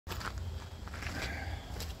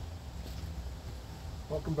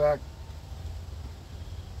Welcome back.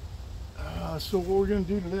 So what we're going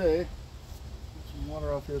to do today, get some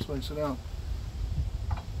water off here so I can sit down.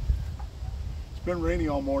 It's been rainy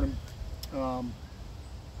all morning. We're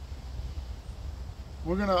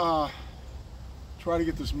going to try to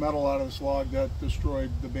get this metal out of this log that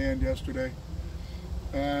destroyed the band yesterday.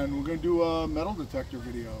 And we're going to do a metal detector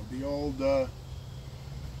video. The old,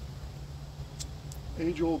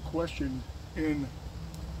 age-old question in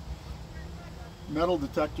metal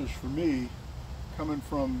detectors for me, coming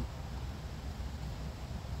from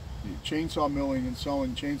chainsaw milling and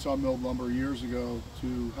selling chainsaw milled lumber years ago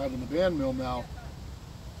to having a band mill now.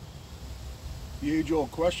 The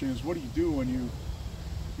age-old question is, what do you do when you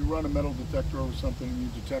run a metal detector over something and you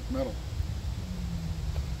detect metal?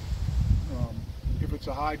 If it's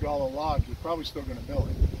a high dollar log, you're probably still going to mill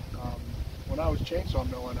it. When I was chainsaw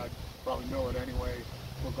milling, I'd probably mill it anyway,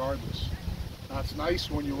 regardless. Now, it's nice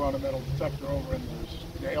when you run a metal detector over and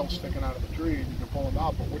there's nails sticking out of the tree and you can pull them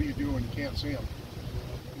out, but what do you do when you can't see them?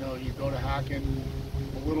 You know, you go to hacking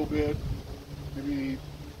a little bit, maybe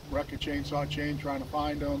wreck a chainsaw chain trying to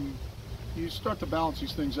find them. You start to balance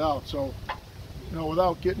these things out. So, you know,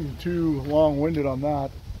 without getting too long-winded on that,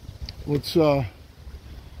 let's we're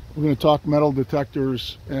going to talk metal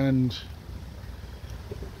detectors and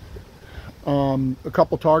a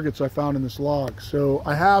couple targets I found in this log. So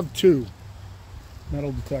I have two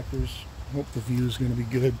metal detectors. I hope the view is going to be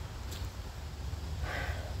good.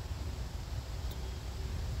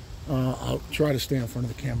 I'll try to stay in front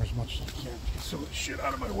of the camera as much as I can. Get some of the shit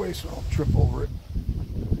out of my way so I don't trip over it.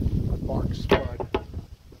 My bark spud.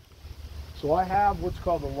 So I have what's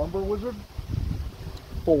called the Lumber Wizard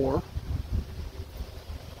 4.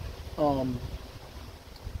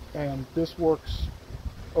 And this works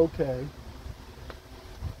okay.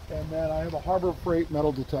 And then I have a Harbor Freight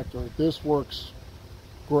metal detector. This works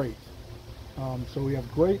great. So we have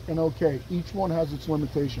great and okay. Each one has its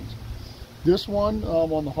limitations. This one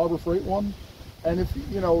on the Harbor Freight one, and if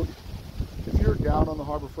you're down on the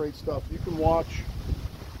Harbor Freight stuff, you can watch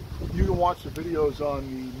the videos on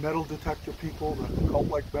the metal detector people, the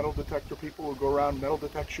cult-like metal detector people who go around and metal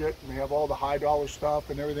detect shit, and they have all the high dollar stuff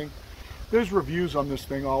and everything. There's reviews on this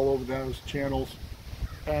thing all over those channels,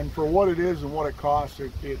 and for what it is and what it costs,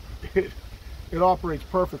 it operates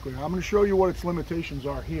perfectly. I'm going to show you what its limitations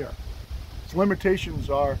are here. Its limitations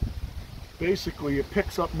are basically it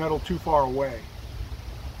picks up metal too far away,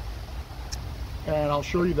 and I'll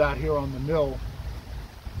show you that here on the mill.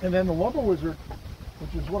 And then the Lumber Wizard,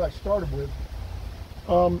 which is what I started with,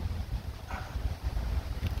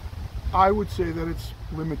 I would say that its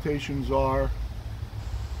limitations are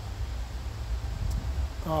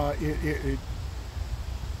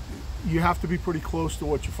you have to be pretty close to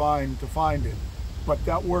what you find to find it, but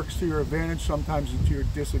that works to your advantage sometimes and to your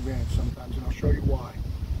disadvantage sometimes, and I'll show you why.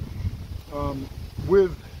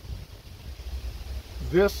 With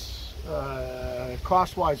this,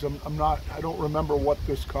 cost-wise, I don't remember what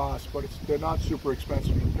this costs, but they're not super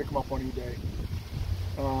expensive. You can pick them up on eBay.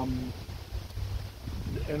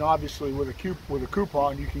 And obviously with a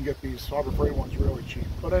coupon, you can get these Harbor Freight ones really cheap.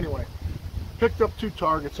 But anyway, picked up two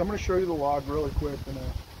targets. I'm going to show you the log really quick, and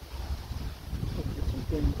get some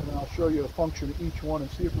things, and I'll show you the function of each one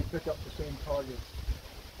and see if we pick up the same target.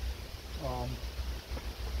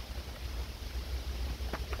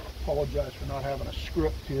 Apologize for not having a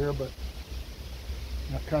script here, but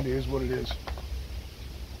that kind of is what it is.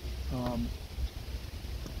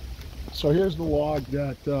 So here's the log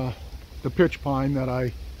that the pitch pine that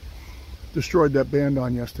I destroyed that band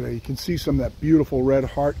on yesterday. You can see some of that beautiful red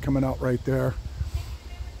heart coming out right there.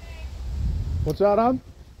 What's that on?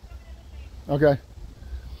 Okay.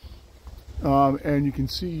 And you can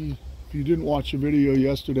see, if you didn't watch the video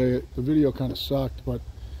yesterday, the video kind of sucked, but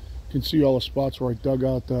you can see all the spots where I dug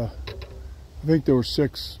out I think there were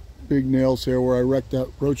 6 big nails here where I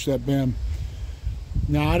roached that band.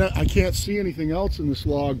 Now I can't see anything else in this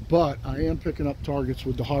log, but I am picking up targets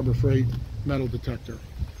with the Harbor Freight metal detector.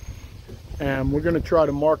 And we're going to try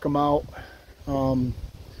to mark them out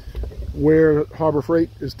where Harbor Freight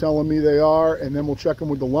is telling me they are, and then we'll check them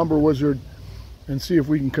with the Lumber Wizard and see if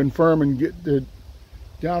we can confirm and get it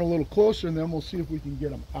down a little closer, and then we'll see if we can get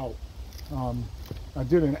them out. I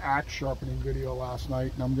did an axe sharpening video last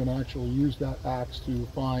night, and I'm going to actually use that axe to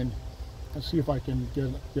find and see if I can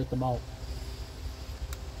get them out.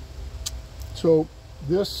 So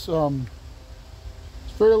this the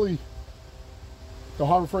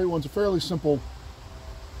Harbor Freight one's a fairly simple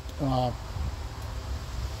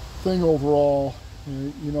thing overall.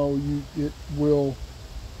 You know,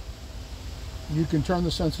 you can turn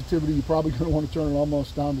the sensitivity. You're probably going to want to turn it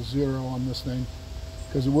almost down to 0 on this thing.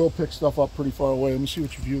 because it will pick stuff up pretty far away. Let me see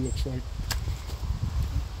what your view looks like.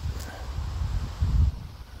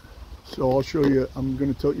 So I'll show you. I'm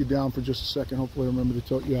going to tilt you down for just a second. Hopefully I remember to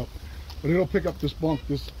tilt you up. But it'll pick up this bunk.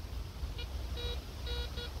 I'm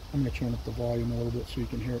going to turn up the volume a little bit so you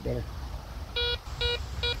can hear it better.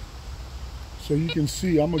 So you can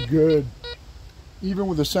see I'm a good, even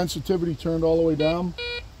with the sensitivity turned all the way down,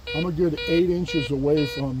 I'm a good 8 inches away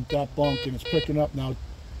from that bunk, and it's picking up. Now,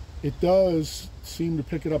 it does seem to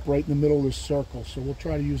pick it up right in the middle of this circle, so we'll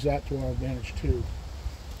try to use that to our advantage too.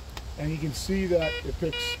 And you can see that it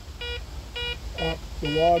picks up the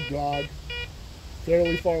log dog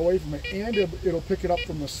fairly far away from it, and it'll pick it up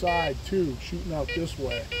from the side too, shooting out this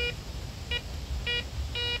way.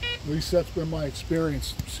 At least that's been my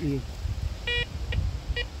experience. See,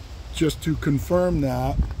 just to confirm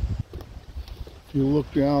that, if you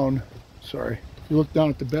look down, if you look down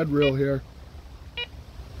at the bed rail here,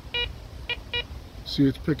 see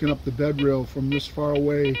it's picking up the bed rail from this far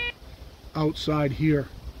away outside here.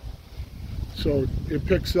 So it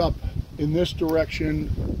picks up in this direction.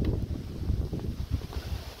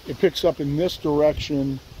 It picks up in this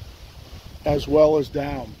direction as well as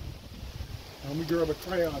down. Now, let me grab a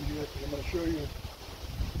crayon here. I'm going to show you.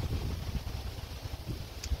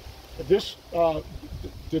 This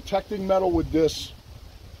detecting metal with this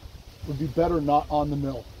would be better not on the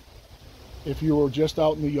mill. If you were just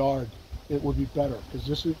out in the yard, it would be better,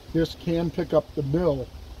 because this can pick up the mill.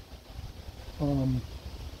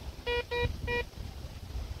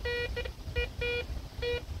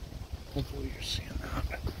 Hopefully you're seeing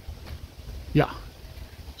that. Yeah.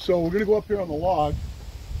 So we're going to go up here on the log.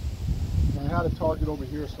 I had a target over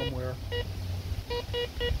here somewhere.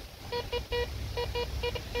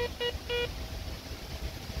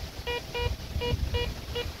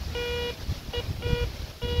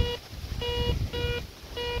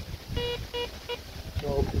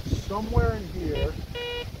 So it's somewhere in here.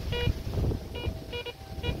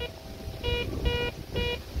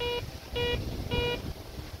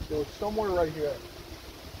 So it's somewhere right here.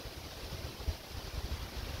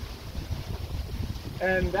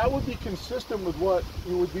 And that would be consistent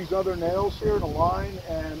with these other nails here in a line,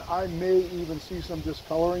 and I may even see some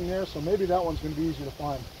discoloring there, so maybe that one's going to be easy to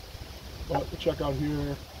find. But check out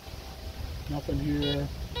here, nothing here,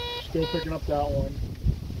 still picking up that one.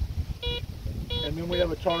 And then we have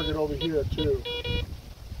a target over here too.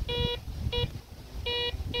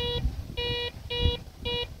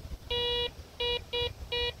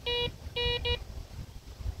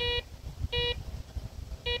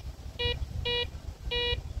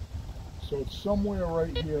 So it's somewhere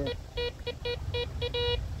right here.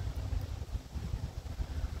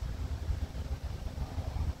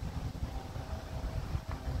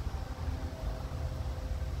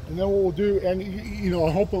 And then what we'll do, and you know,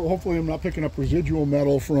 hopefully I'm not picking up residual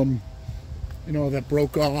metal from, you know, that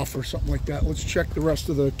broke off or something like that. Let's check the rest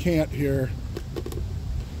of the cant here.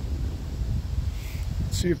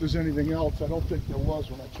 See if there's anything else. I don't think there was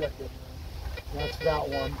when I checked it. That's that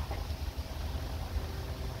one.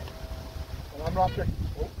 And I'm not picking.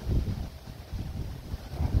 Oh.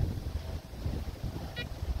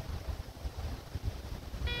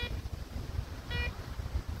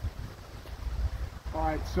 All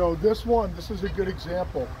right, so this is a good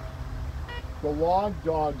example. The log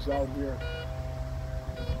dogs out here.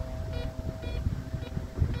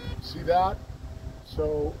 See that?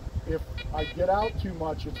 So if I get out too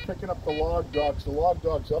much, it's picking up the log dogs. The log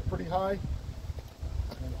dog's up pretty high.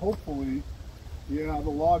 And hopefully, yeah, the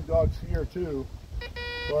log dog's here too.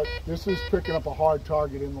 But this is picking up a hard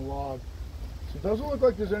target in the log. So it doesn't look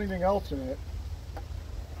like there's anything else in it.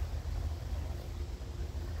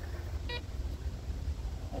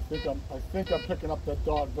 I think I'm picking up that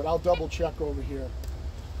dog, but I'll double check over here.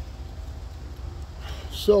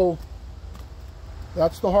 So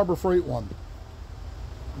that's the Harbor Freight one.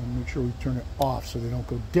 And make sure we turn it off so they don't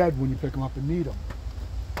go dead when you pick them up and need them.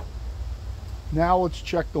 Now let's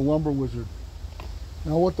check the Lumber Wizard.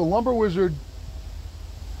 Now what the Lumber Wizard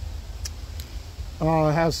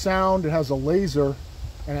has sound, it has a laser,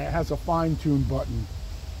 and it has a fine-tune button.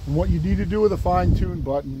 And what you need to do with a fine-tune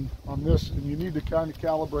button on this, and you need to kind of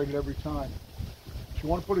calibrate it every time. If you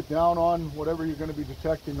want to put it down on whatever you're going to be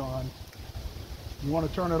detecting on, you want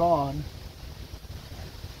to turn it on,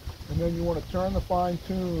 and then you want to turn the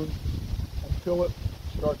fine-tune until it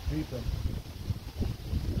starts beeping.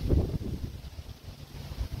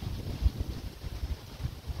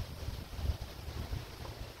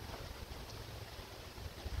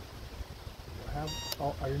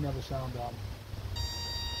 Oh, I didn't have the sound on.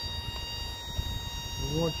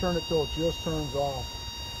 You want to turn it till it just turns off.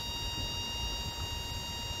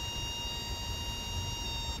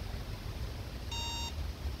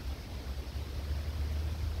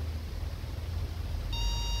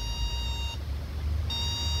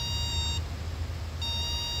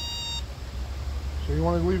 you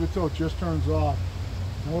want to leave it till it just turns off.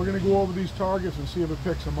 And we're going to go over these targets and see if it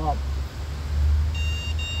picks them up.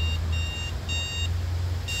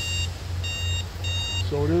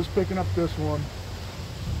 So it is picking up this one.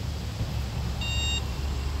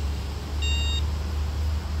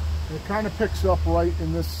 It kind of picks up right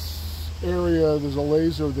in this area. There's a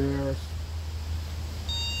laser there.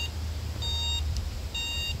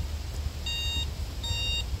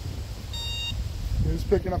 It is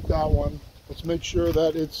picking up that one. Let's make sure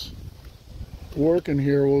that it's working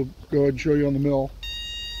here. We'll go ahead and show you on the mill.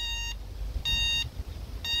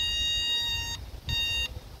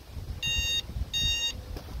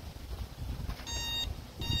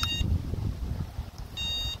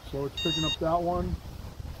 So it's picking up that one.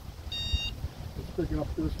 It's picking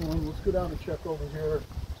up this one. Let's go down and check over here.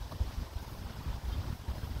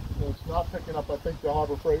 So it's not picking up. I think the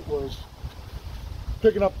Harbor Freight was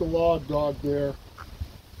picking up the log dog there.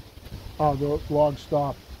 Oh, the log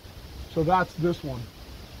stopped. So that's this one.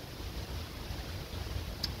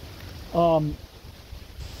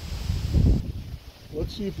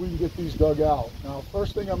 Let's see if we can get these dug out. Now,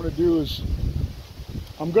 first thing I'm going to do is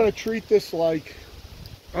I'm going to treat this like,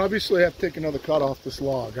 obviously I have to take another cut off this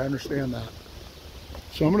log. I understand that.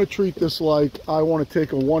 So I'm going to treat this like I want to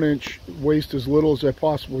take a 1-inch, waste as little as I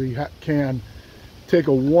possibly can, take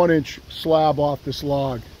a 1-inch slab off this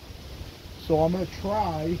log. So I'm going to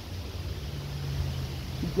try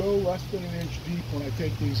to go less than 1 inch deep when I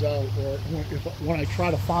take these out, or when I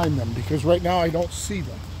try to find them, because right now I don't see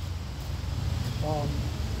them.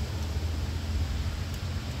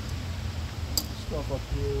 Stuff up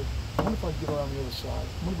here. I wonder if I can get around the other side.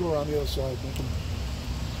 I'm going to go around the other side, make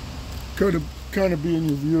them kind of be in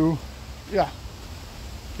your view. Yeah.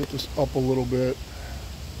 Get this up a little bit.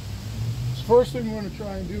 So first thing we're going to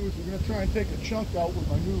try and do is we're going to try and take a chunk out with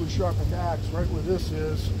my newly sharpened axe, right where this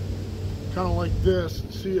is, kind of like this,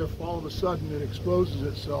 and see if all of a sudden it exposes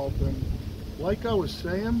itself. And like I was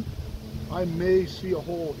saying, I may see a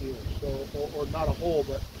hole here, so or not a hole,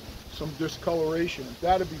 but some discoloration.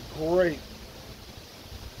 That'd be great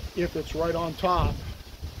if it's right on top.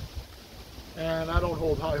 And I don't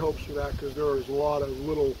hold high hopes for that, because there is a lot of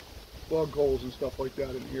little bug holes and stuff like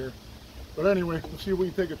that in here. But anyway, let's see if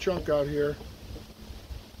we can take a chunk out here.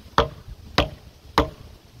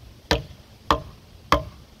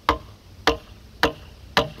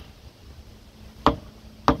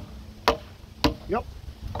 Yep,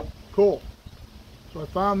 cool. So I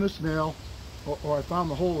found this nail, or I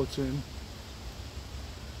found the hole it's in.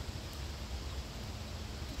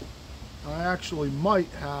 I actually might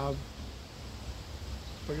have,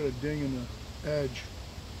 if I got a ding in the edge.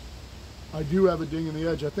 I do have a ding in the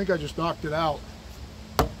edge. I think I just knocked it out.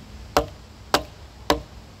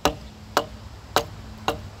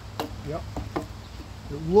 Yep.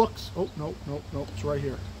 It looks, oh, no, it's right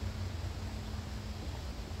here.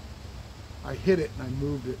 I hit it and I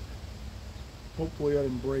moved it. Hopefully I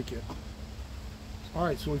didn't break it. All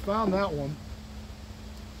right, so we found that one.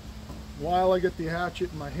 While I get the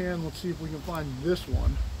hatchet in my hand, let's see if we can find this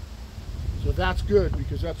one. So that's good,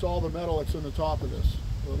 because that's all the metal that's in the top of this,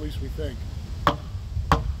 or at least we think.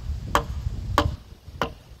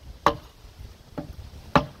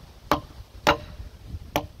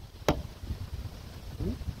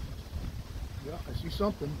 Ooh. Yeah, I see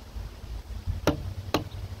something.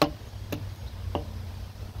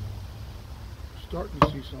 Starting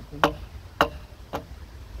to see something.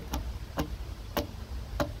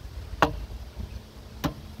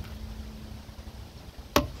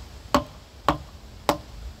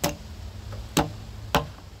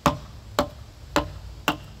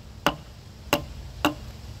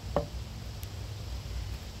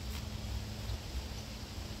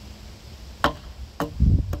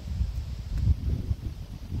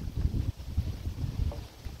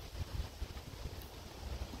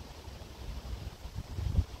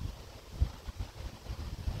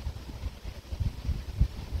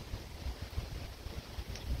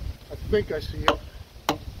 I think I see it.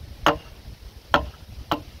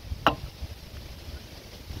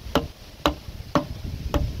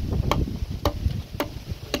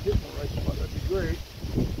 Getting the right spot, that'd be great.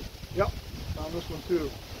 Yep, found this one too.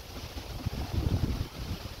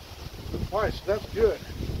 Alright, so that's good.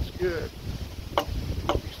 That's good.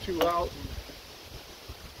 Put these two out.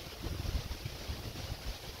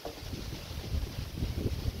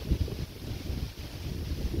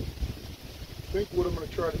 I think what I'm going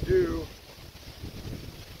to try to do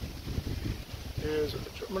is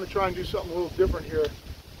I'm going to try and do something a little different here.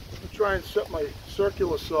 I'm going to try and set my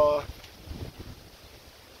circular saw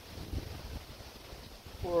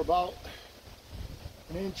for about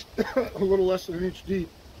an inch, a little less than an inch deep.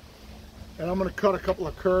 And I'm going to cut a couple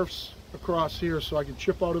of curves across here so I can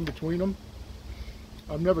chip out in between them.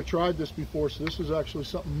 I've never tried this before, so this is actually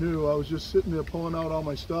something new. I was just sitting there pulling out all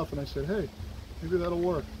my stuff and I said, hey, maybe that'll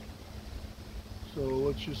work. So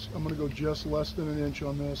I'm going to go just less than an inch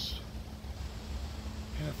on this.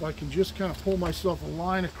 And if I can just kind of pull myself a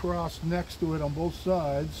line across next to it on both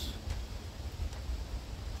sides.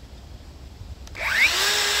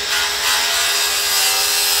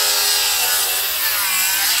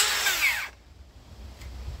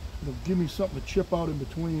 It'll give me something to chip out in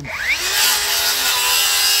between.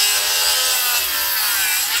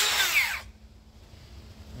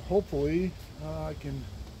 Hopefully I can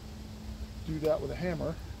do that with a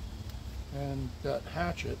hammer and that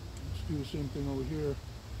hatchet. Let's do the same thing over here.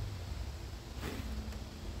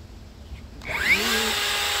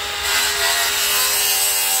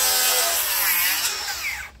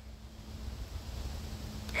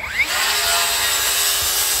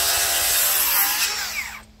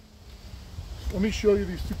 Let me show you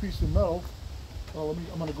these two pieces of metal. Oh,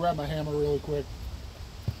 I'm going to grab my hammer really quick.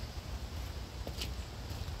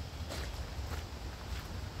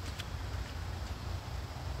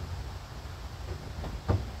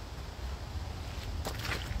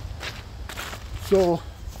 So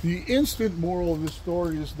the instant moral of this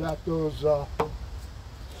story is that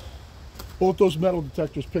both those metal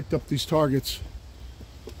detectors picked up these targets.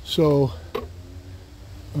 So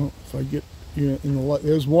if I get in the light,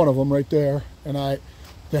 there's one of them right there, and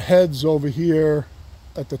the head's over here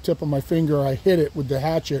at the tip of my finger. I hit it with the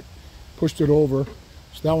hatchet, pushed it over,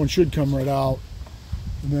 so that one should come right out.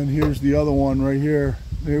 And then here's the other one right here.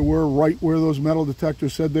 They were right where those metal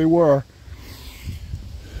detectors said they were.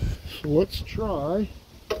 So let's try,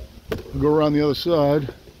 go around the other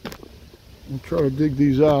side and try to dig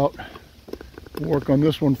these out. We'll work on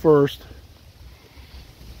this one first.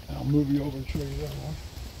 I'll move you over and show you that one.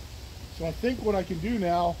 So I think what I can do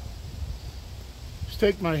now is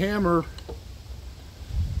take my hammer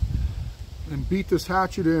and beat this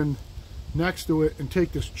hatchet in next to it and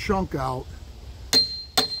take this chunk out.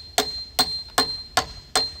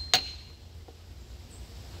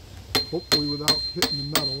 Hopefully without hitting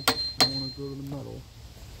the metal. I want to go to the metal.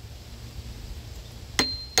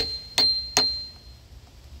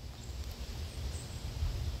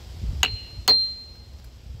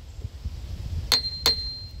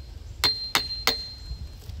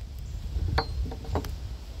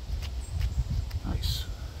 Nice.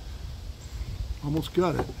 Almost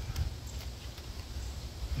got it.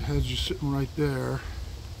 The head's just sitting right there.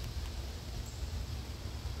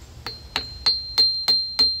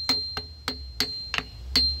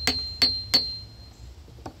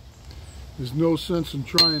 There's no sense in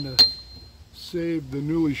trying to save the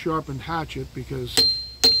newly sharpened hatchet because,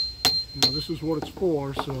 you know, this is what it's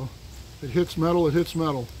for. So if it hits metal, it hits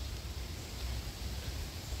metal.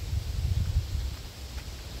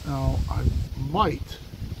 Now I might,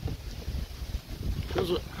 because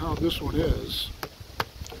of how this one is, I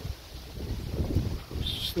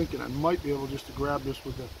was just thinking I might be able just to grab this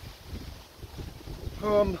with the,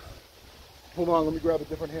 hold on, let me grab a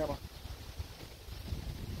different hammer.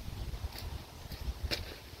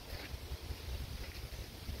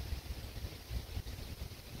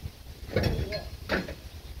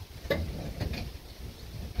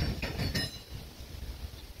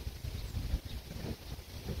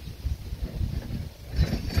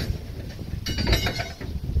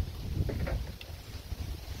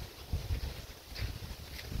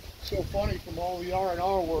 So funny, from all the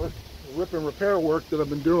R&R work, the rip and repair work that I've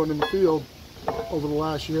been doing in the field over the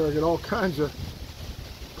last year, I get all kinds of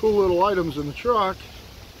cool little items in the truck.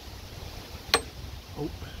 Oh,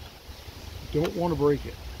 don't want to break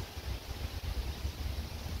it.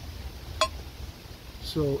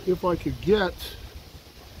 So if I could get,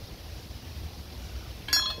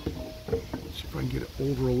 let's see if I can get it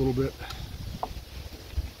over a little bit.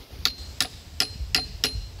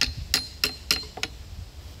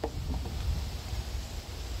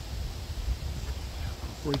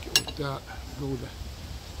 Break it like that. Go with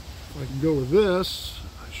if I can go with this,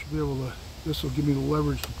 I should be able to, this will give me the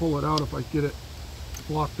leverage to pull it out if I get it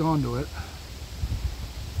locked onto it.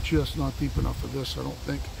 Just not deep enough for this, I don't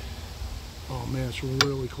think. Oh man, it's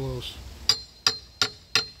really close.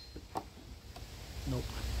 Nope.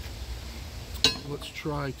 Let's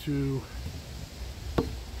try to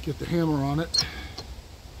get the hammer on it.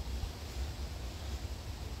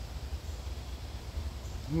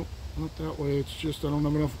 Nope. Not that way, it's just I don't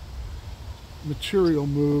have enough material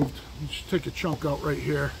moved. Let's just take a chunk out right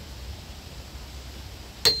here.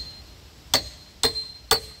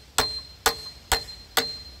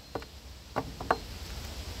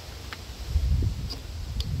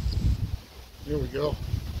 go.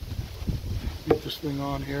 Get this thing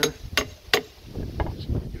on here. There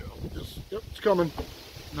we go. Yep, it's coming.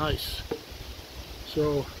 Nice.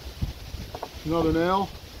 So, another nail.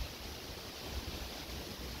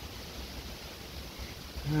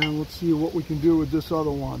 And let's see what we can do with this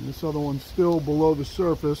other one. This other one's still below the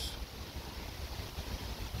surface.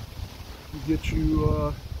 Get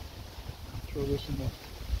you, throw this in the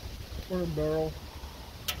burn barrel.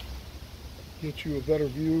 Get you a better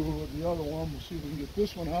view of the other one. We'll see if we can get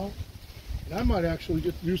this one out. And I might actually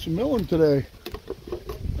get to do some milling today.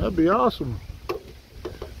 That'd be awesome. I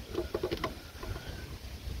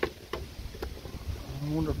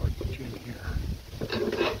wonder if I can get you in here.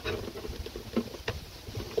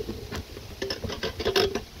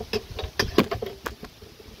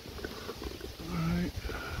 Alright,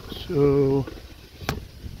 so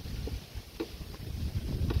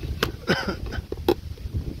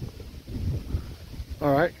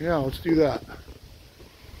alright, yeah, let's do that.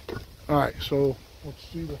 Alright, so let's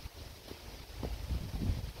see the.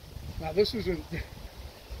 Now this isn't,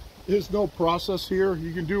 there's no process here.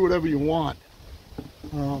 You can do whatever you want.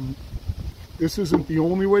 This isn't the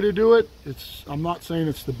only way to do it. I'm not saying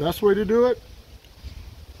it's the best way to do it.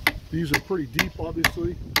 These are pretty deep,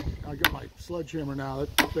 obviously. I got my sledgehammer now.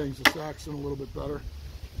 That bangs the sacks in a little bit better.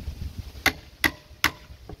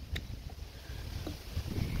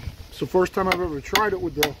 It's the first time I've ever tried it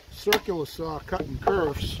with the circular saw cutting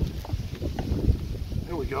curves.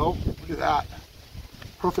 There we go. Look at that.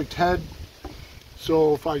 Perfect head.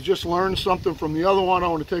 So if I just learned something from the other one, I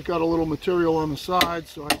want to take out a little material on the side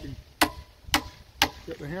so I can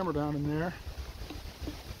get the hammer down in there.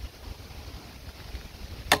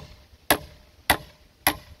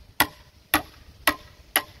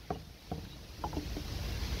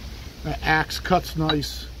 That axe cuts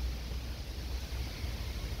nice.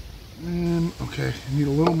 And okay, need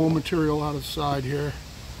a little more material out of the side here.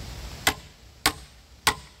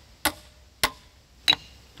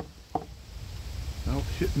 Without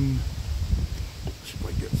hitting, see if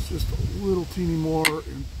I get just a little teeny more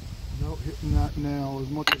and without hitting that nail as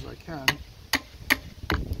much as I can.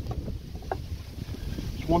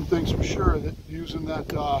 There's one thing's for sure, that using that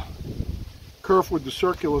kerf with the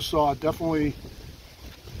circular saw definitely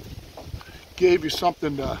gave you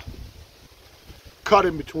something to cut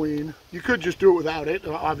in between. You could just do it without it,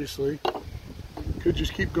 obviously. You could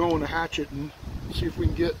just keep going to hatchet and see if we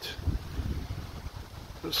can get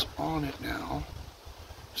this on it now.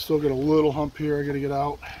 Still got a little hump here I gotta get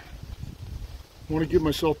out. I want to give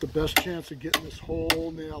myself the best chance of getting this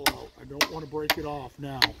whole nail out. I don't want to break it off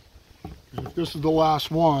now. Because if this is the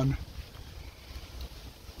last one,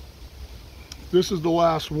 this is the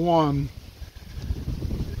last one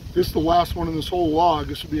in this whole log,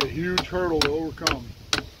 this would be a huge hurdle to overcome.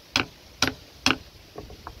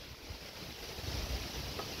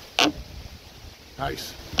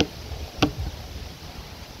 Nice.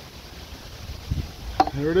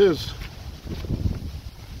 There it is.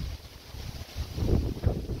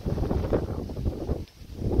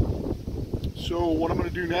 So what I'm going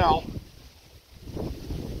to do now,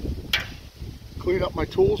 clean up my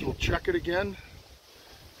tools, we'll check it again.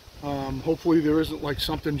 Hopefully there isn't like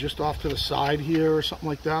something just off to the side here or something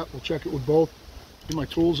like that. We'll check it with both. Get my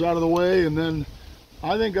tools out of the way, and then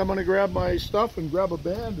I think I'm going to grab my stuff and grab a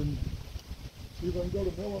band and see if I can go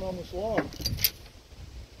to milling on this log.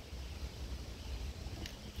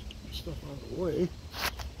 Stuff out of the way.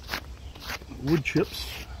 Wood chips.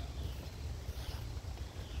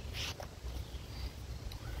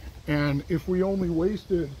 And if we only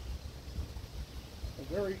wasted a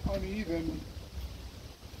very uneven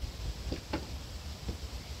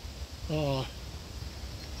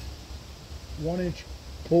 1-inch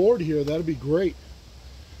board here, that'd be great.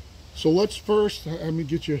 So let's first, let me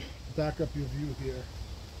get you back up your view here.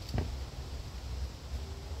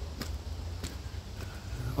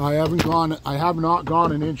 I have not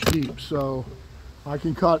gone an inch deep, so I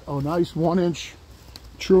can cut a nice 1-inch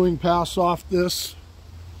truing pass off this.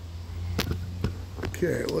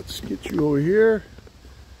 Okay, let's get you over here.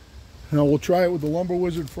 Now we'll try it with the Lumber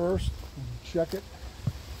Wizard first and check it.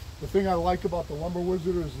 The thing I like about the Lumber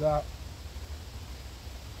Wizard is that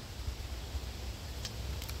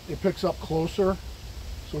it picks up closer,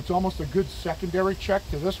 so it's almost a good secondary check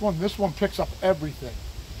to this one. This one picks up everything.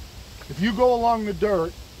 If you go along the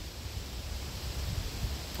dirt,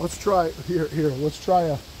 let's try here. Let's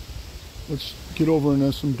get over and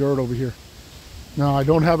there's some dirt over here. Now I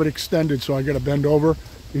don't have it extended, so I got to bend over.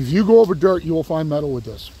 If you go over dirt, you will find metal with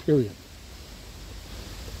this. Period.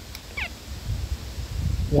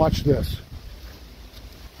 Watch this.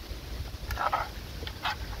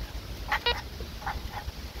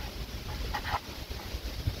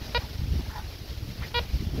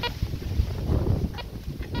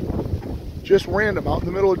 just random, out in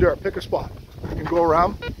the middle of dirt. Pick a spot. You can go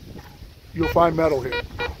around. You'll find metal here.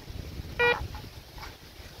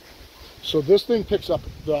 So this thing picks up,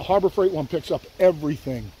 the Harbor Freight one picks up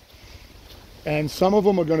everything. And some of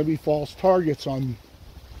them are going to be false targets on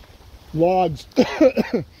logs.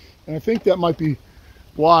 And I think that might be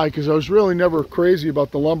why, because I was really never crazy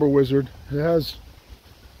about the Lumber Wizard. It has,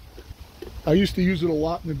 I used to use it a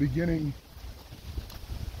lot in the beginning,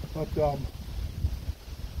 but uh-oh.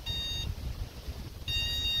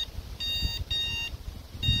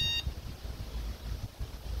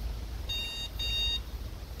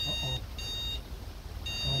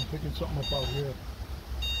 I'm picking something up out here.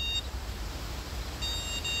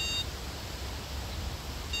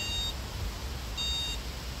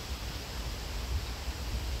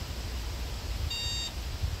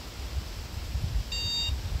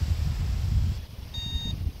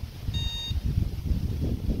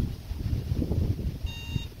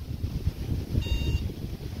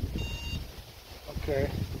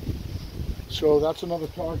 Okay, so that's another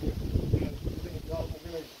target. We're going to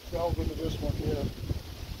delve into this one here.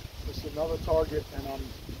 This is another target, and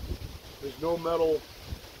there's no metal.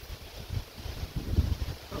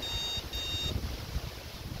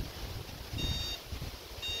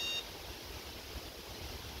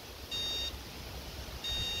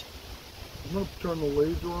 I'm going to turn the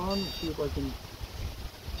laser on and see if I can.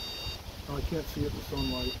 Oh, I can't see it in the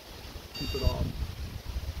sunlight. Keep it off.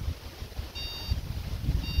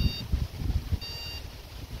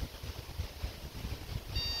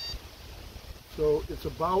 So it's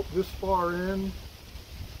about this far in.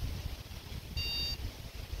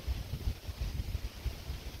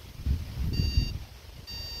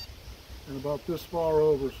 And about this far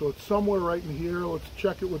over. So it's somewhere right in here. Let's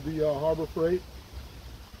check it with the Harbor Freight.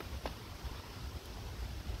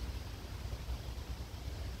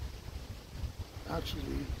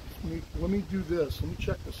 Actually, let me do this. Let me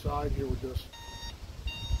check the side here with this.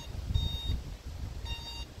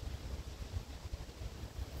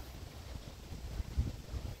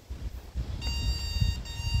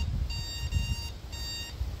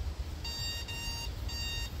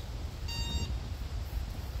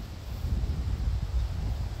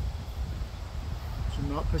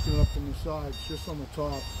 Not picking it up from the sides, just on the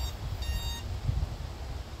top.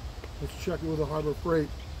 Let's check it with the Harbor Freight.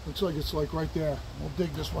 Looks like it's like right there. We'll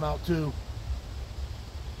dig this one out too.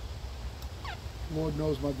 Lord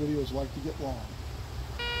knows my videos like to get long.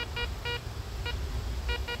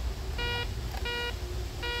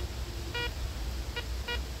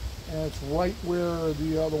 And it's right where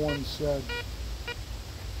the other one said.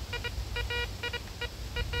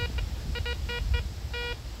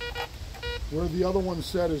 Where the other one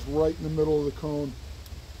said is right in the middle of the cone.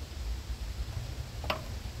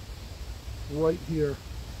 Right here.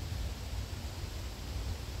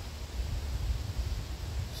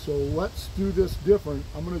 So let's do this different.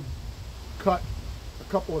 I'm going to cut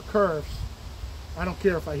a couple of curves. I don't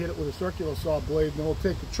care if I hit it with a circular saw blade, and then we'll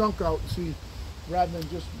take a chunk out and see, rather than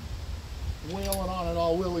just wailing on it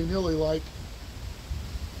all willy-nilly like.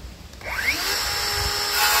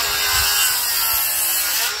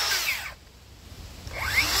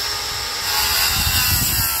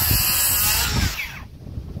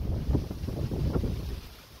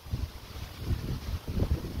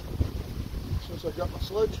 I got my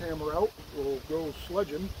sledgehammer out, we'll go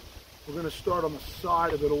sledging. We're going to start on the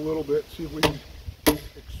side of it a little bit, see if we can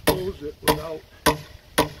expose it without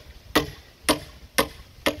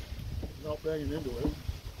banging into it.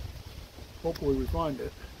 Hopefully we find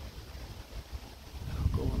it.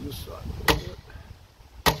 I'll go on this side a little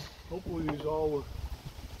bit. Hopefully these all were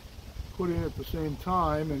put in at the same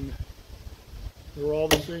time and they're all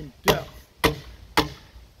the same depth.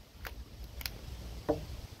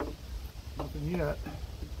 Nothing yet.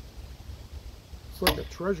 It's like a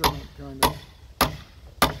treasure hunt, kind of.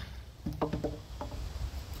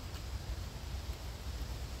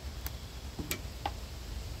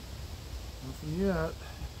 Nothing yet.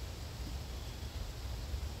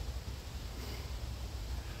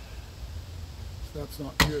 So that's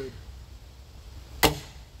not good.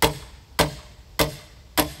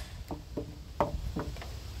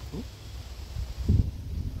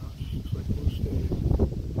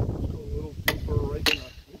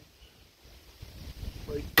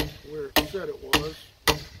 Said it was.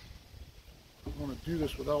 I want to do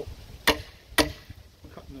this without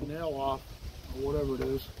cutting the nail off or whatever it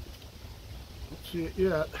is. Don't see it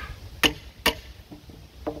yet.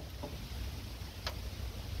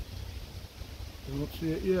 Don't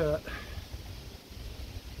see it yet.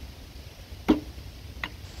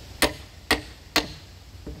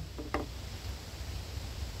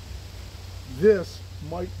 This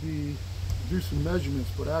might be do some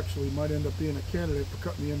measurements, but actually might end up being a candidate for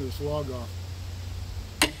cutting the end of this log off.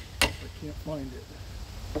 I can't find it.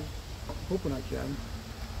 Hoping I can.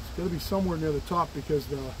 It's got to be somewhere near the top because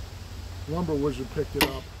the lumber wizard picked it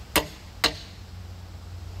up.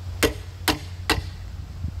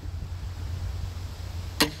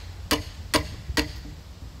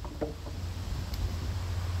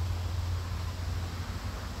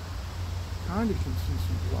 Kind of can see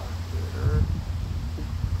some black there.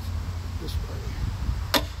 This way.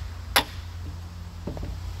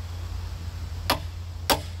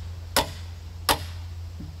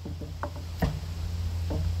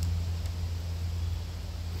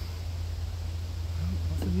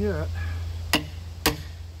 Nothing yet.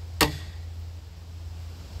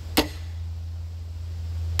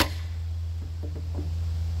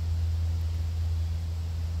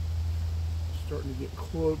 Starting to get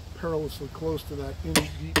perilously close to that inch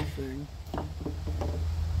deep thing.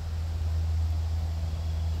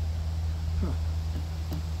 Huh.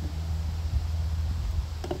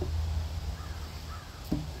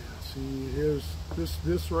 Yeah, see, here's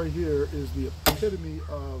this right here is the epitome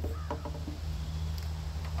of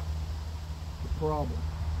the problem.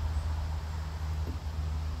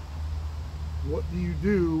 What do you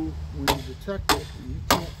do when you detect it and you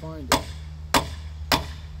can't find it?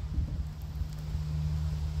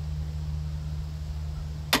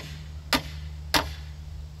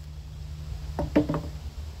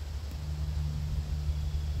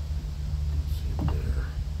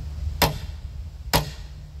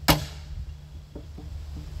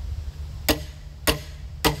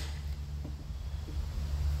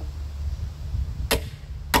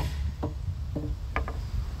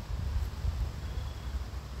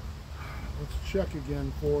 Check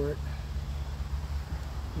again for it.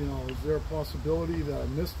 You know, is there a possibility that I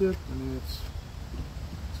missed it? I mean, is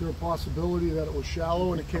there a possibility that it was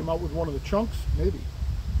shallow and it came out with one of the chunks? Maybe.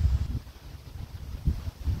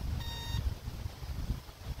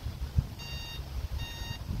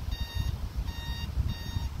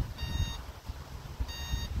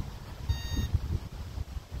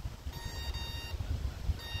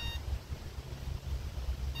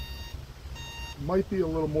 Might be a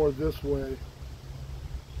little more this way.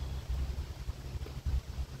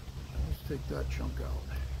 Take that chunk out.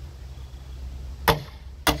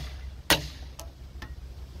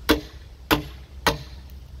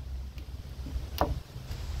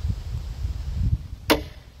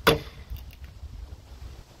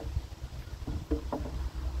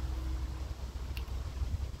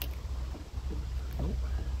 Nope.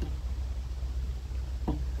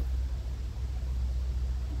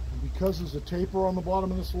 And because there's a taper on the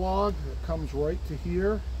bottom of this log that comes right to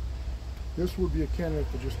here, this would be a candidate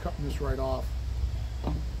for just cutting this right off.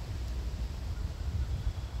 Let's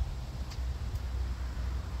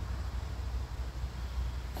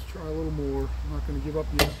try a little more. I'm not going to give up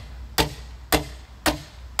yet.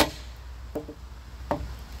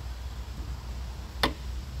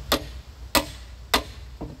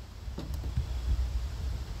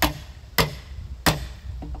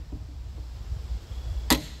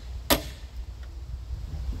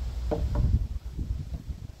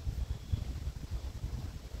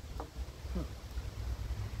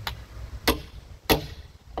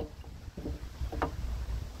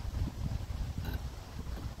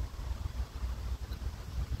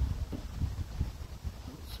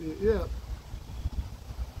 See it yet.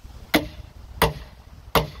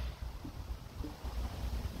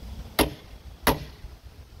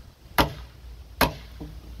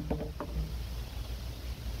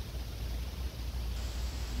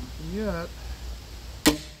 Nothing yet.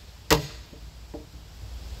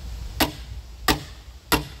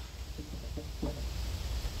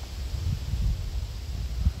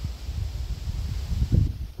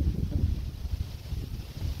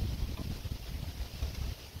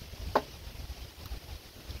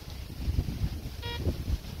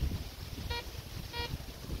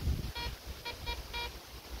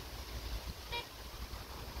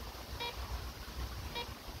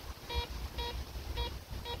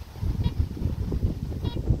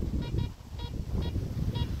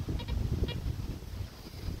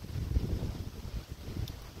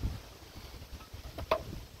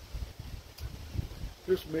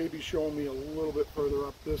 This may be showing me a little bit further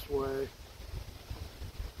up this way.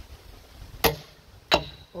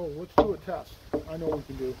 Oh, let's do a test. I know what we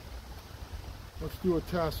can do. Let's do a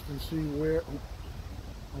test and see where,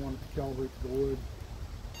 I want it to calibrate to the wood,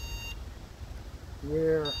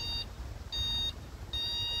 where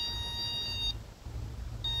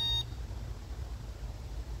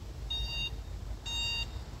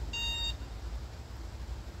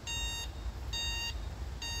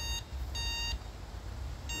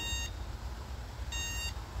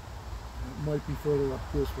might be further up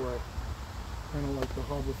this way, kind of like the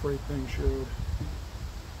Harbor Freight thing showed.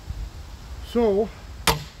 So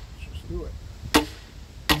let's just do it.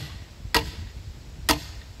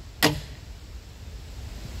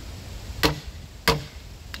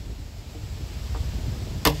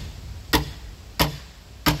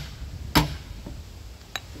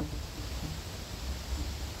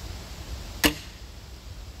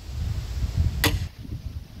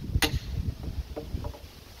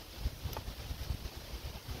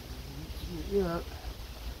 Yeah.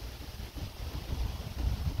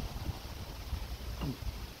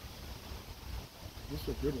 This is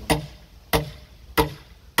a good one.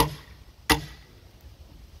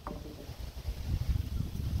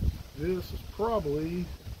 This is probably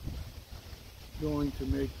going to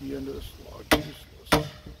make the end of the slug useless.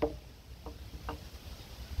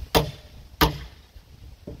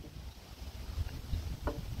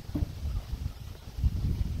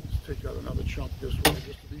 Let's take out another chunk this way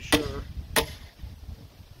just to be sure.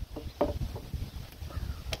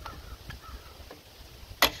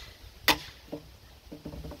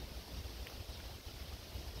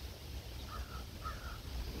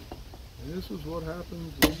 This is what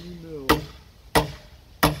happens when you mill.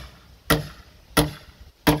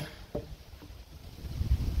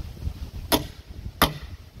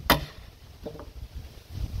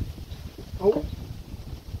 Oh,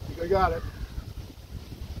 I think I got it.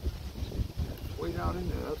 It's way down in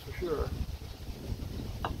there, that's for sure.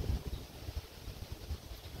 I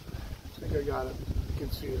think I got it. You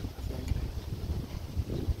can see it, I think.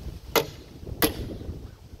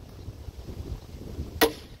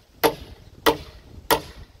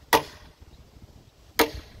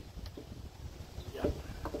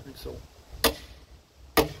 So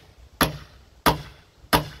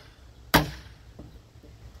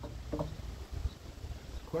the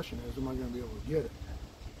question is, am I going to be able to get it?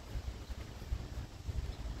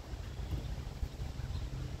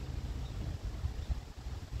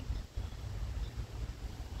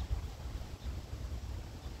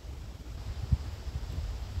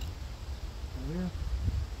 There.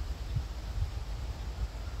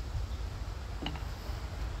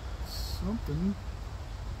 Something.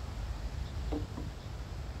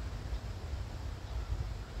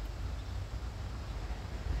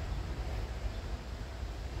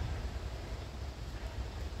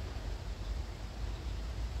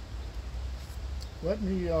 Let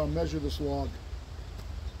me measure this log.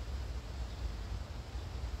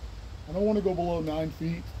 I don't want to go below 9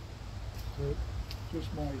 feet. So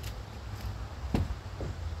just my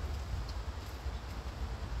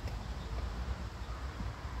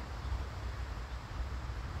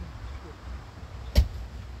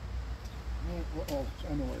oh,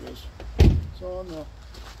 I know where it is. It's on the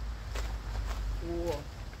floor.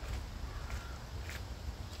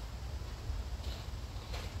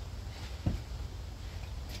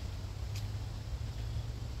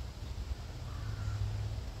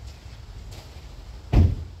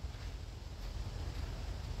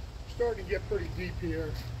 Starting to get pretty deep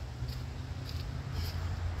here.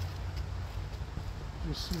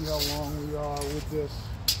 Just see how long we are with this.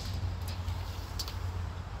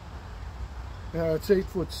 Yeah, it's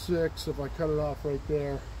 8'6" if I cut it off right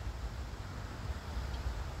there.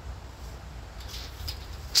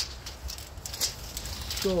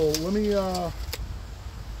 So let me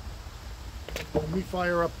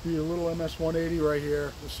fire up the little MS-180 right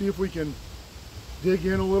here. We'll see if we can dig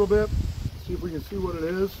in a little bit. See if we can see what it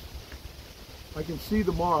is. I can see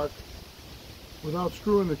the mark without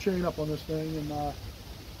screwing the chain up on this thing, and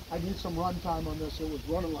I need some run time on this. It was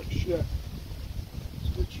running like shit.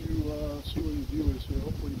 Let's get you, see what your view is here.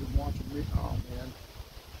 Hopefully you've been watching me. Oh man.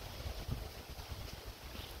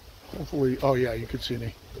 Hopefully, oh yeah, you can see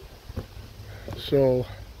me. So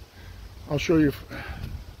I'll show you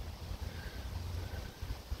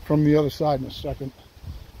from the other side in a second.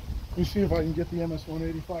 Let me see if I can get the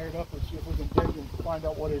MS-180 fired up and see if we can dig and find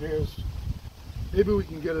out what it is. Maybe we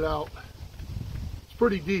can get it out. It's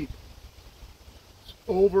pretty deep.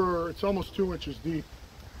 It's almost 2 inches deep.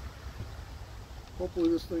 Hopefully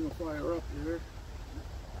this thing will fire up here.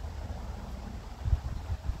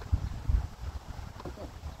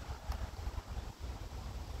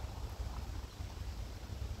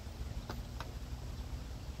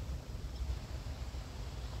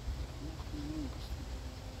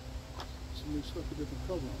 Somebody stuck a different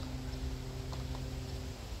cover on.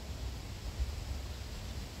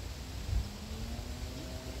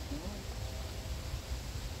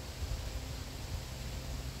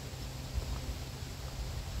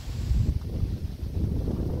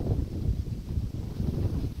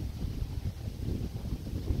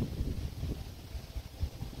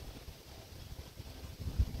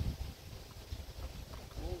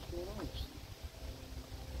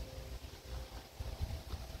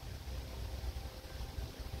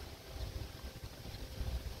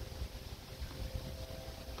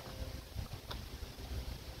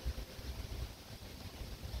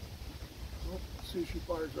 see if she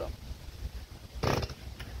fires up.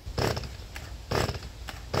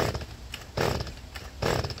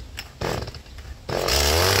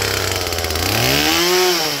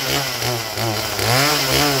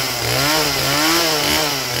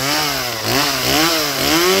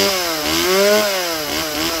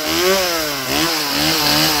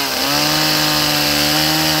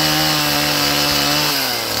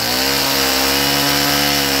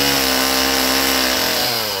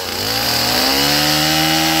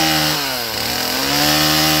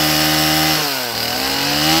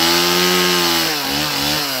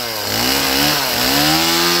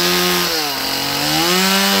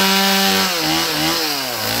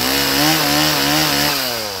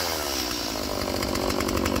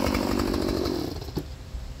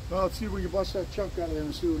 Well, let's see if we can bust that chunk out of there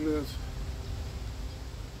and see what it is.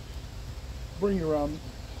 Bring you around.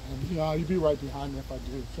 Yeah, you'd be right behind me if I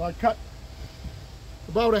do. So I cut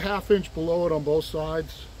about a ½ inch below it on both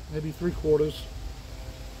sides, maybe 3/4.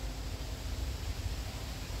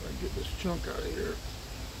 Try and get this chunk out of here.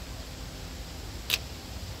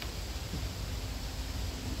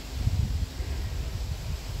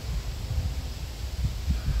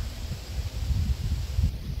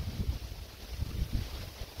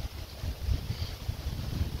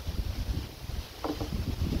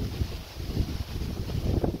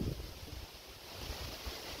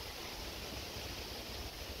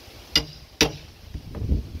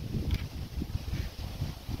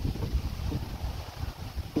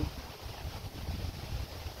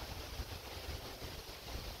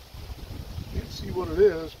 See what it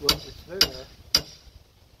is, but it's there.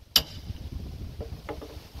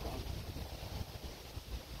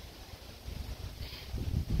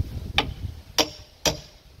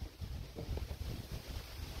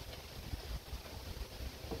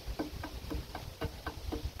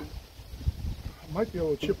 I might be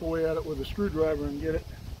able to chip away at it with a screwdriver and get it.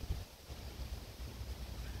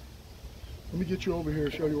 Let me get you over here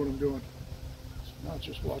and show you what I'm doing. It's not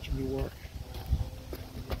just watching me work.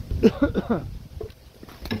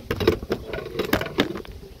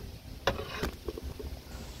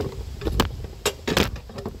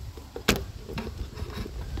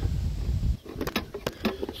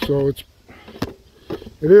 So it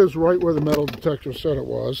is right where the metal detector said it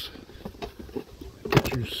was.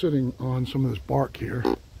 Get you sitting on some of this bark here.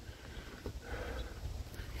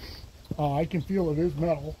 I can feel it is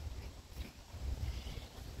metal.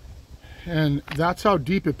 And that's how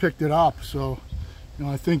deep it picked it up. So, you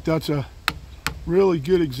know, I think that's a really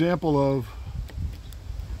good example of,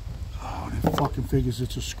 oh, and it fucking figures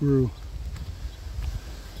it's a screw.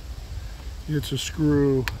 It's a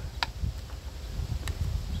screw.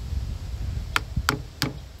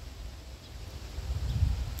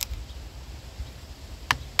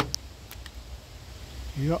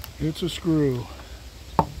 Yep, it's a screw.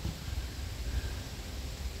 I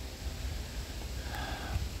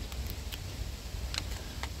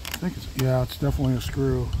think it's, yeah, it's definitely a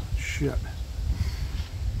screw. Shit.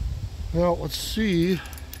 Well, let's see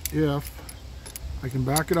if I can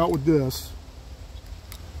back it out with this.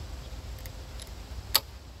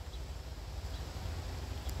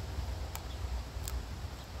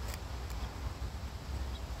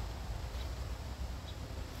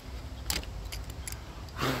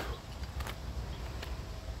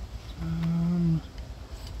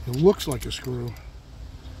 It looks like a screw.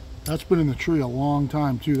 That's been in the tree a long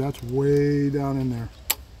time too. That's way down in there.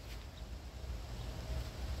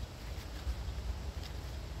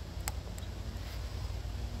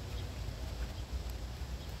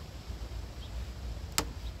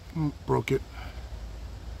 Oh, broke it.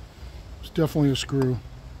 It's definitely a screw.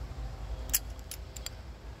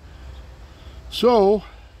 So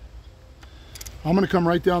I'm going to come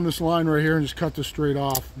right down this line right here and just cut this straight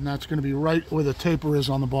off, and that's going to be right where the taper is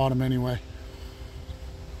on the bottom anyway.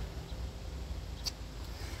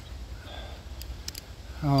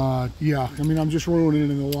 Yeah, I mean, I'm just ruining it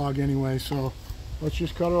in the log anyway, so let's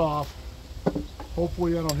just cut it off.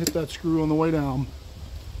 Hopefully I don't hit that screw on the way down.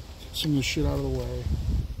 Get some of this shit out of the way.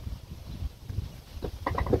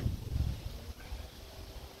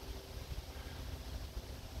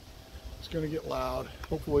 It's going to get loud.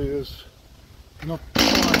 Hopefully it is enough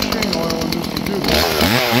chain oil in this to do that.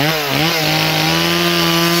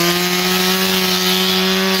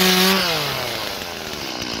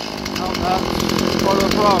 Now that's part of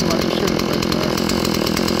the problem. I just hit it right there.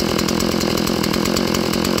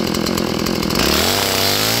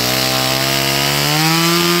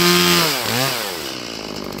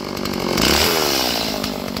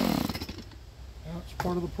 That's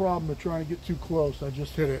part of the problem of trying to get too close. I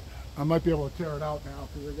just hit it. I might be able to tear it out now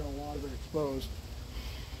because I got a lot of it exposed.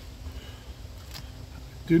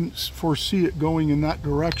 Didn't foresee it going in that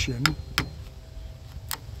direction.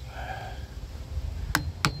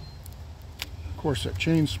 Of course, that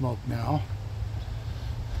chain smoke now.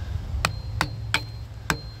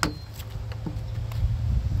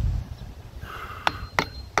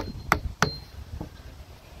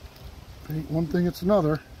 Ain't one thing, it's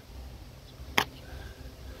another.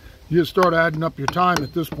 You just start adding up your time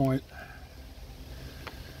at this point.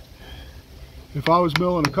 If I was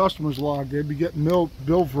milling a customer's log, they'd be getting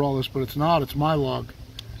billed for all this, but it's not. It's my log.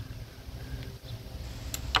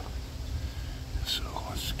 So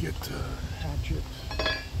let's get the hatchet. I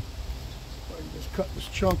can just cut this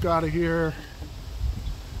chunk out of here.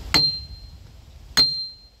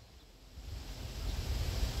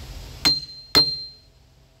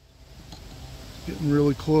 Getting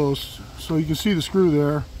really close. So you can see the screw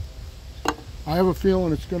there. I have a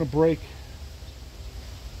feeling it's going to break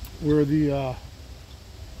where the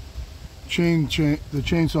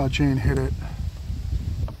chainsaw chain hit it.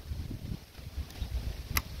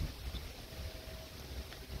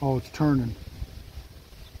 Oh, it's turning.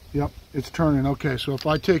 Yep, it's turning. Okay, so if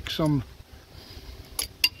I take some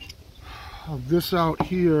of this out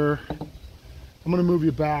here, I'm going to move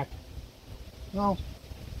you back. No,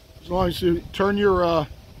 as long as you turn your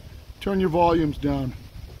volumes down.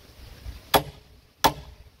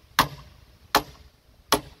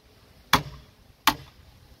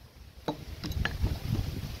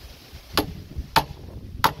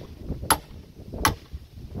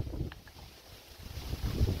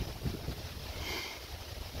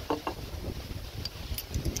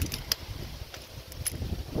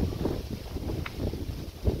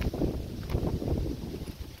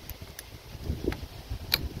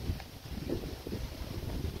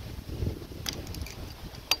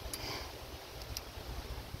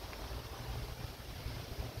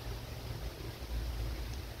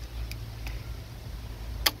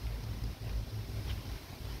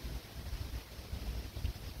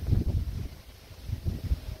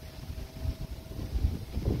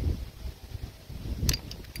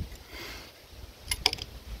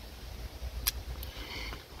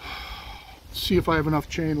 See if I have enough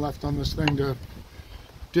chain left on this thing to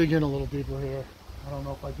dig in a little deeper here. I don't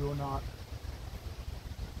know if I do or not.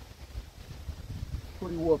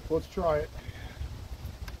 Pretty whooped. Let's try it.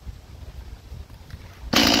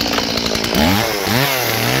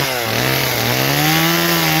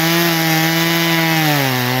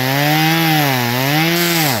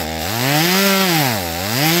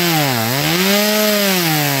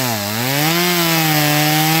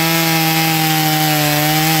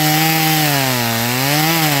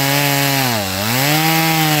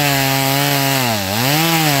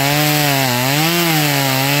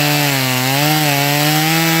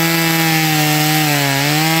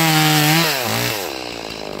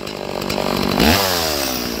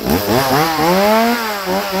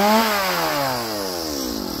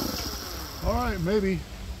 Alright, maybe.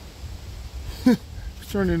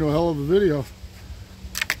 It's turned into a hell of a video. So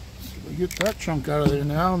we get that chunk out of there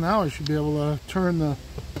now. Now I should be able to turn the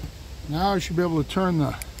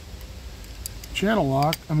channel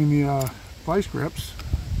lock, the vice grips.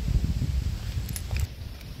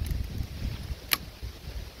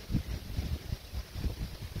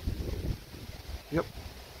 Yep.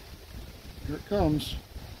 Here it comes.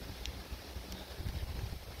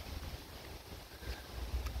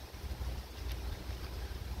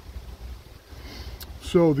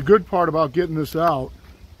 So the good part about getting this out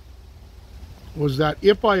was that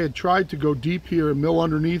if I had tried to go deep here and mill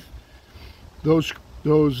underneath those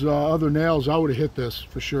other nails, I would have hit this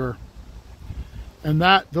for sure. And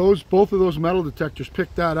both of those metal detectors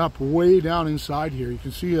picked that up way down inside here. You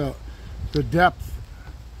can see the depth,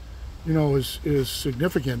 is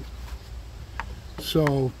significant.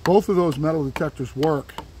 So both of those metal detectors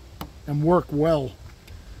work and work well.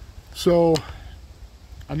 So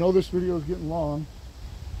I know this video is getting long.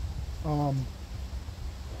 Let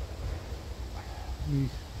me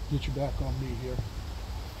get you back on me here.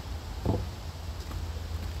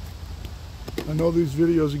 I know these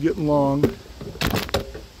videos are getting long.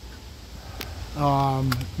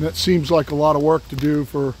 That seems like a lot of work to do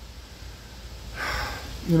for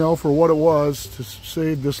what it was to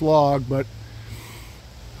save this log, but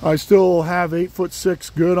I still have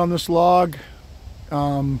 8'6" good on this log.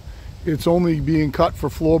 It's only being cut for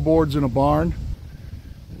floorboards in a barn.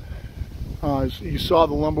 You saw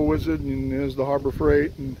the Lumber Wizard, and there's the Harbor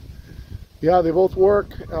Freight, and yeah, they both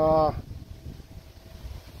work.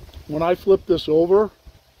 When I flip this over,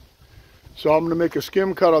 so I'm going to make a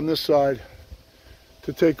skim cut on this side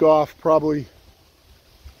to take off probably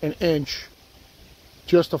an inch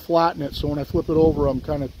just to flatten it, so when I flip it over I'm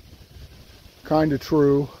kind of kind of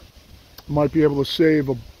true. Might be able to save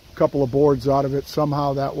a couple of boards out of it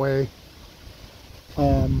somehow that way.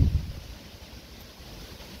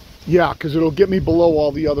 Yeah, because it'll get me below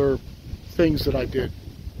all the other things that I did.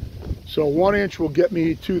 So 1 inch will get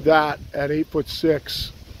me to that at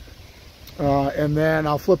 8'6". And then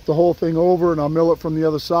I'll flip the whole thing over and I'll mill it from the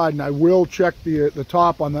other side, and I will check the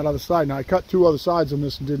top on that other side. Now I cut 2 other sides on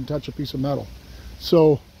this and didn't touch a piece of metal.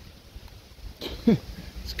 So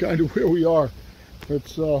it's kind of where we are.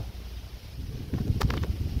 It's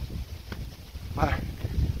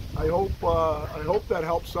I hope that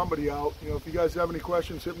helps somebody out. You know, if you guys have any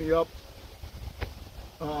questions, hit me up.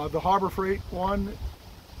 The Harbor Freight one,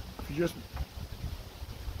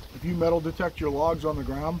 if you metal detect your logs on the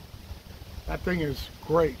ground, that thing is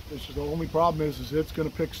great. It's just the only problem is it's going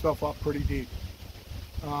to pick stuff up pretty deep.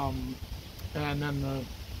 And then the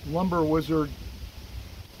Lumber Wizard,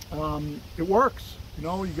 it works. You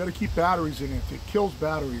know, you got to keep batteries in it. It kills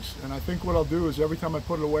batteries. And I think what I'll do is every time I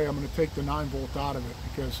put it away, I'm going to take the 9-volt out of it,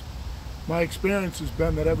 because my experience has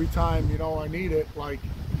been that every time, you know, I need it, like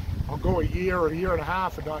I'll go a year or a year and a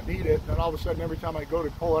half and not need it, and then all of a sudden every time I go to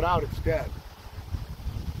pull it out, it's dead.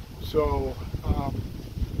 So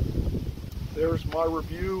there's my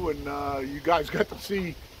review, and you guys got to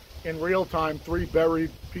see in real time 3 buried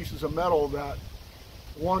pieces of metal, that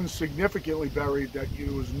one significantly buried, that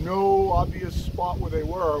there was no obvious spot where they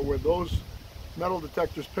were, where those metal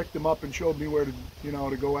detectors picked them up and showed me where to, you know,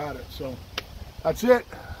 to go at it. So that's it.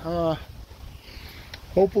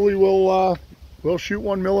 Hopefully we'll shoot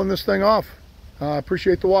one milling this thing off.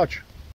 Appreciate the watch.